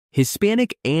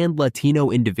Hispanic and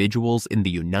Latino individuals in the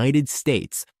United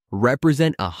States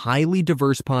represent a highly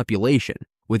diverse population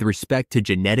with respect to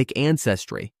genetic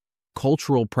ancestry,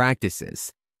 cultural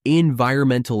practices,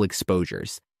 environmental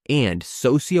exposures, and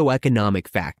socioeconomic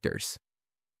factors.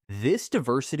 This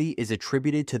diversity is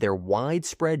attributed to their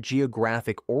widespread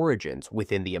geographic origins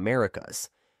within the Americas,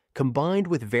 combined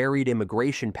with varied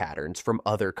immigration patterns from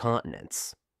other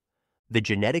continents. The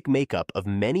genetic makeup of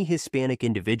many Hispanic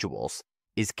individuals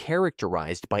is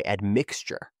characterized by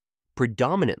admixture,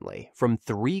 predominantly from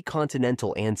three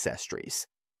continental ancestries: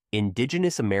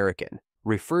 indigenous American,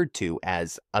 referred to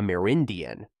as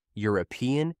Amerindian,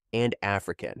 European, and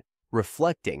African,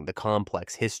 reflecting the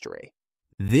complex history.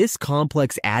 This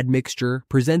complex admixture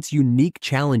presents unique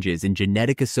challenges in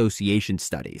genetic association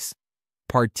studies,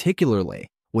 particularly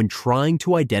when trying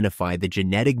to identify the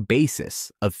genetic basis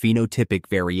of phenotypic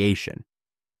variation.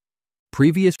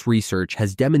 Previous research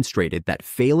has demonstrated that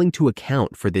failing to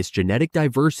account for this genetic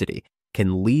diversity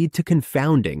can lead to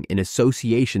confounding in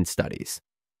association studies,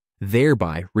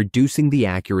 thereby reducing the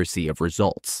accuracy of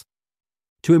results.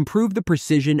 To improve the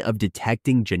precision of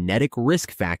detecting genetic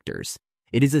risk factors,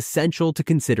 it is essential to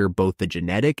consider both the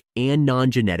genetic and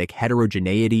non-genetic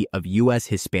heterogeneity of U.S.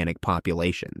 Hispanic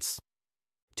populations.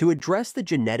 To address the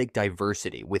genetic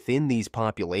diversity within these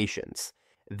populations,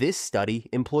 this study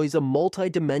employs a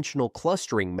multidimensional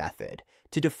clustering method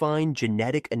to define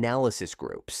genetic analysis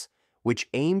groups, which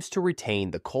aims to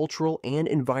retain the cultural and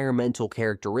environmental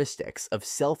characteristics of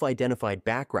self-identified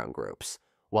background groups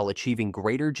while achieving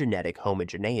greater genetic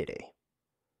homogeneity.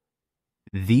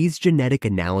 These genetic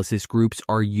analysis groups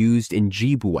are used in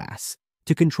GBUAS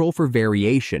to control for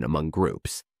variation among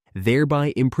groups,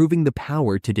 thereby improving the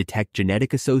power to detect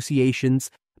genetic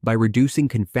associations by reducing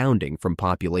confounding from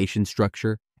population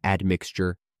structure,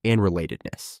 admixture, and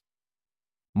relatedness.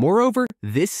 Moreover,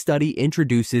 this study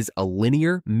introduces a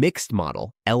linear mixed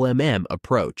model (LMM)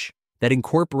 approach that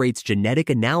incorporates genetic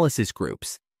analysis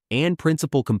groups and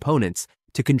principal components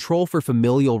to control for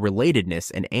familial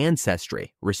relatedness and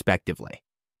ancestry, respectively.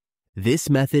 This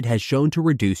method has shown to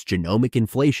reduce genomic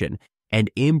inflation and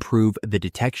improve the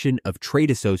detection of trait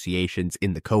associations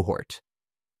in the cohort,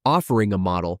 offering a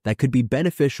model that could be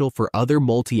beneficial for other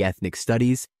multi-ethnic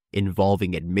studies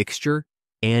involving admixture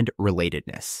and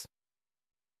relatedness.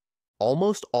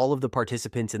 Almost all of the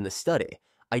participants in the study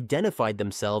identified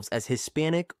themselves as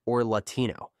Hispanic or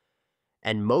Latino,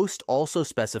 and most also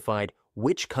specified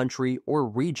which country or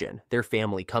region their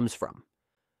family comes from.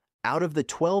 Out of the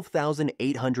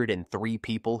 12,803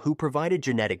 people who provided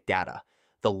genetic data,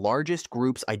 the largest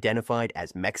groups identified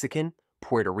as Mexican,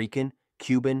 Puerto Rican,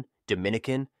 Cuban,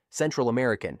 Dominican, Central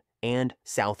American, and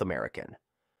South American.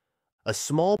 A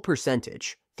small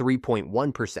percentage,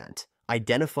 3.1%,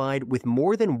 identified with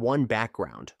more than one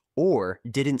background or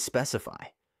didn't specify.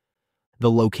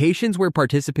 The locations where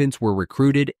participants were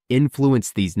recruited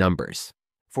influenced these numbers.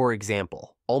 For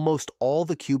example, almost all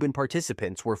the Cuban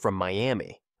participants were from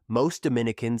Miami. Most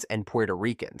Dominicans and Puerto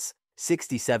Ricans,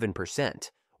 67%,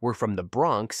 were from the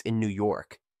Bronx in New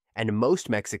York, and most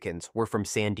Mexicans were from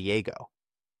San Diego.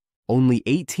 Only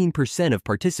 18% of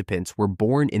participants were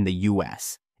born in the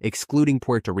U.S., excluding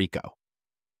Puerto Rico.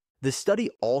 The study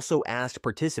also asked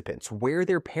participants where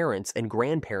their parents and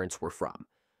grandparents were from.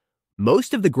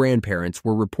 Most of the grandparents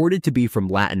were reported to be from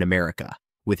Latin America,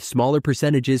 with smaller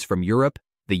percentages from Europe,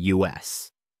 the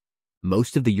U.S.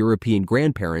 Most of the European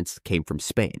grandparents came from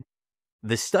Spain.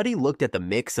 The study looked at the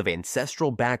mix of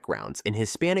ancestral backgrounds in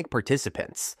Hispanic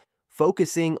participants,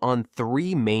 focusing on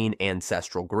three main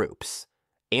ancestral groups: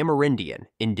 Amerindian,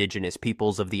 indigenous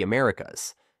peoples of the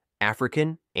Americas,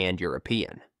 African, and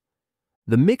European.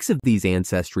 The mix of these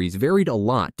ancestries varied a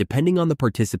lot depending on the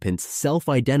participant's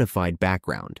self-identified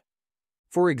background.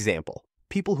 For example,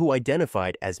 people who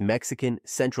identified as Mexican,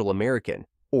 Central American,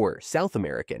 or South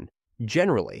American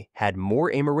generally had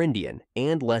more Amerindian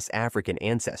and less African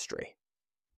ancestry.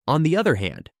 On the other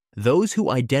hand, those who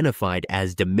identified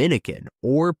as Dominican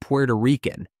or Puerto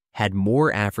Rican had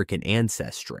more African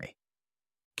ancestry.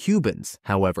 Cubans,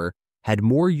 however, had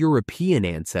more European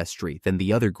ancestry than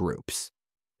the other groups.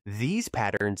 These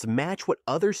patterns match what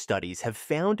other studies have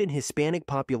found in Hispanic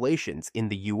populations in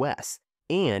the U.S.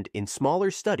 and in smaller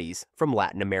studies from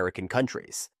Latin American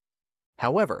countries.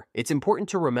 However, it's important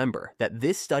to remember that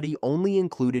this study only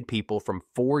included people from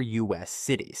 4 U.S.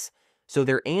 cities, so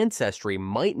their ancestry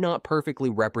might not perfectly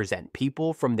represent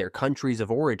people from their countries of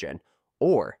origin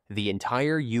or the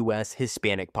entire U.S.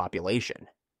 Hispanic population.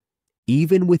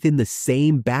 Even within the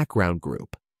same background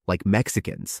group, like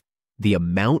Mexicans, the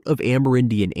amount of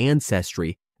Amerindian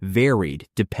ancestry varied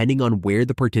depending on where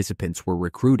the participants were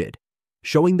recruited,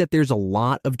 showing that there's a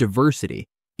lot of diversity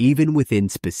even within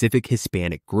specific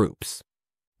Hispanic groups.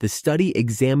 The study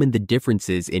examined the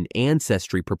differences in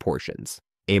ancestry proportions,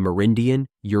 Amerindian,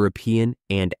 European,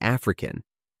 and African,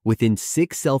 within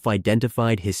 6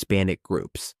 self-identified Hispanic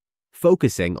groups,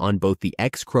 focusing on both the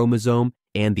X chromosome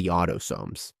and the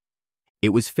autosomes. It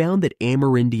was found that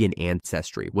Amerindian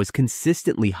ancestry was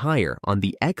consistently higher on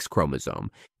the X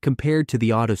chromosome compared to the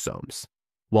autosomes,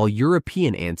 while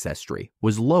European ancestry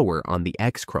was lower on the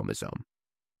X chromosome.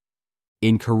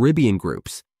 In Caribbean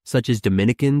groups, such as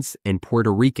Dominicans and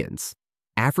Puerto Ricans,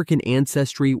 African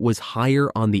ancestry was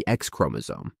higher on the X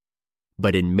chromosome.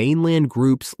 But in mainland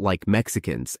groups like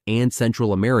Mexicans and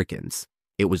Central Americans,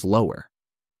 it was lower.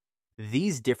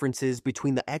 These differences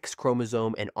between the X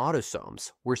chromosome and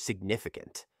autosomes were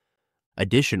significant.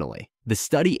 Additionally, the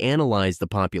study analyzed the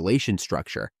population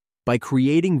structure by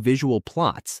creating visual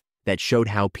plots that showed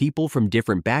how people from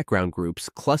different background groups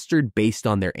clustered based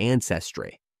on their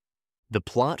ancestry. The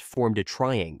plot formed a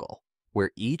triangle,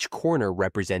 where each corner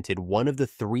represented one of the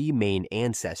 3 main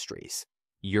ancestries: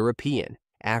 European,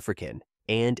 African,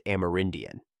 and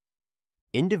Amerindian.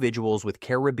 Individuals with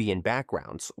Caribbean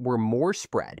backgrounds were more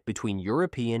spread between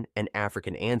European and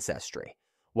African ancestry,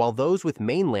 while those with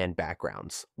mainland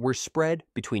backgrounds were spread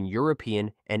between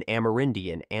European and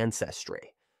Amerindian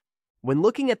ancestry. When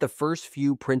looking at the first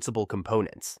few principal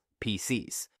components,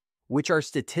 PCs, which are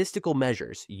statistical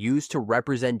measures used to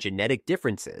represent genetic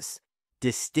differences,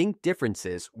 distinct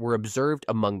differences were observed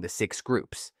among the 6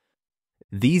 groups.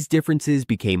 These differences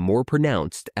became more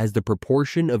pronounced as the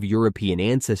proportion of European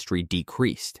ancestry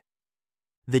decreased.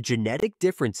 The genetic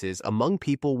differences among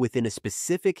people within a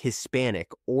specific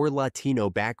Hispanic or Latino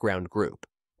background group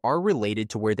are related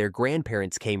to where their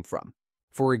grandparents came from.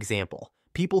 For example,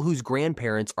 people whose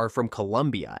grandparents are from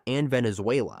Colombia and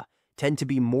Venezuela tend to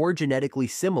be more genetically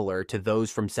similar to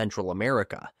those from Central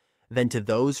America than to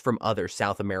those from other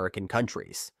South American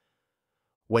countries.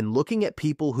 When looking at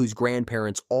people whose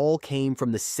grandparents all came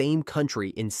from the same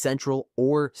country in Central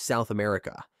or South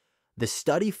America, the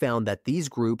study found that these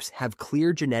groups have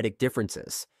clear genetic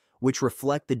differences, which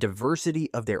reflect the diversity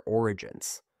of their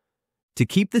origins. To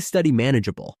keep the study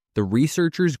manageable, the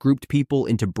researchers grouped people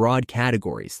into broad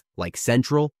categories like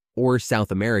Central or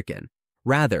South American,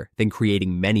 rather than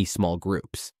creating many small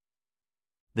groups.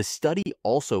 The study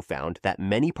also found that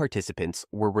many participants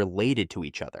were related to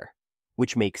each other,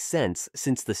 which makes sense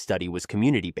since the study was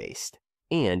community-based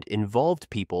and involved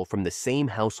people from the same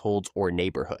households or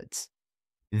neighborhoods.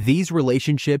 These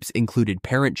relationships included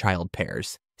parent-child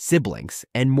pairs, siblings,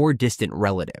 and more distant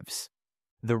relatives.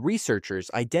 The researchers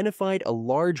identified a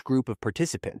large group of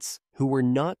participants who were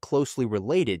not closely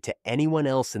related to anyone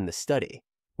else in the study,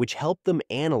 which helped them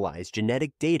analyze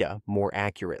genetic data more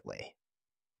accurately.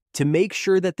 To make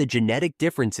sure that the genetic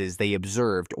differences they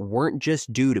observed weren't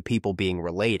just due to people being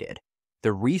related,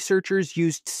 the researchers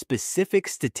used specific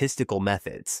statistical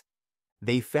methods.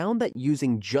 They found that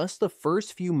using just the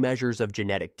first few measures of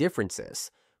genetic differences,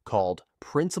 called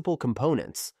principal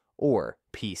components, or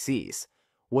PCs,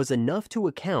 was enough to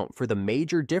account for the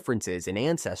major differences in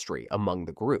ancestry among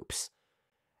the groups.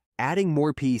 Adding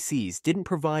more PCs didn't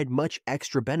provide much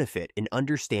extra benefit in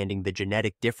understanding the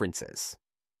genetic differences.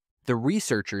 The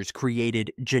researchers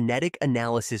created genetic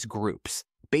analysis groups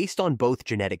based on both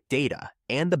genetic data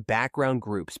and the background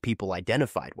groups people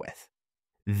identified with.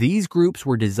 These groups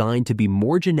were designed to be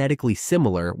more genetically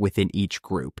similar within each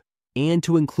group and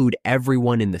to include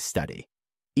everyone in the study,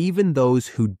 even those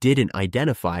who didn't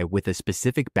identify with a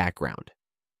specific background.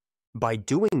 By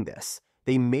doing this,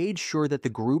 they made sure that the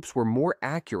groups were more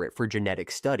accurate for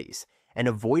genetic studies and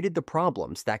avoided the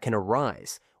problems that can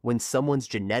arise when someone's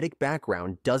genetic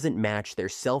background doesn't match their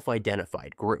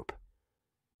self-identified group.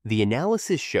 The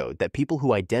analysis showed that people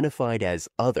who identified as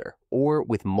other or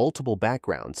with multiple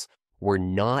backgrounds were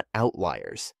not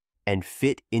outliers and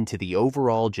fit into the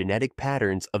overall genetic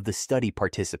patterns of the study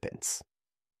participants.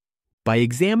 By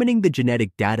examining the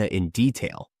genetic data in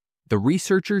detail, the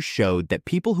researchers showed that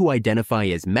people who identify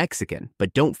as Mexican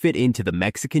but don't fit into the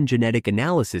Mexican genetic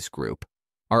analysis group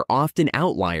are often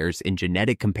outliers in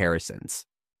genetic comparisons.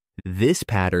 This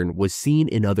pattern was seen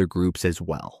in other groups as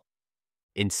well.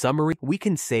 In summary, we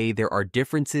can say there are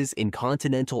differences in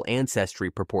continental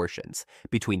ancestry proportions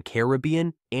between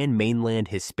Caribbean and mainland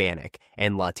Hispanic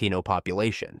and Latino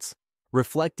populations,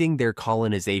 reflecting their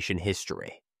colonization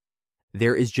history.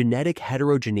 There is genetic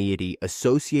heterogeneity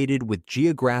associated with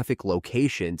geographic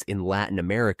locations in Latin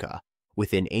America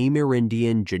within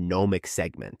Amerindian genomic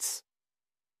segments.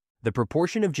 The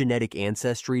proportion of genetic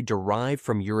ancestry derived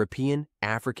from European,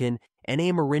 African, and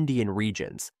Amerindian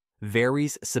regions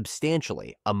varies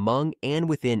substantially among and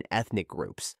within ethnic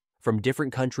groups from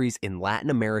different countries in Latin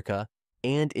America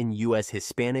and in U.S.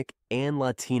 Hispanic and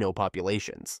Latino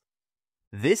populations.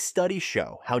 This study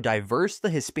shows how diverse the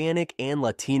Hispanic and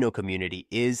Latino community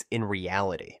is in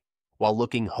reality, while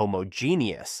looking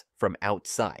homogeneous from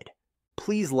outside.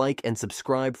 Please like and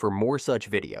subscribe for more such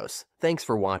videos. Thanks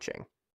for watching.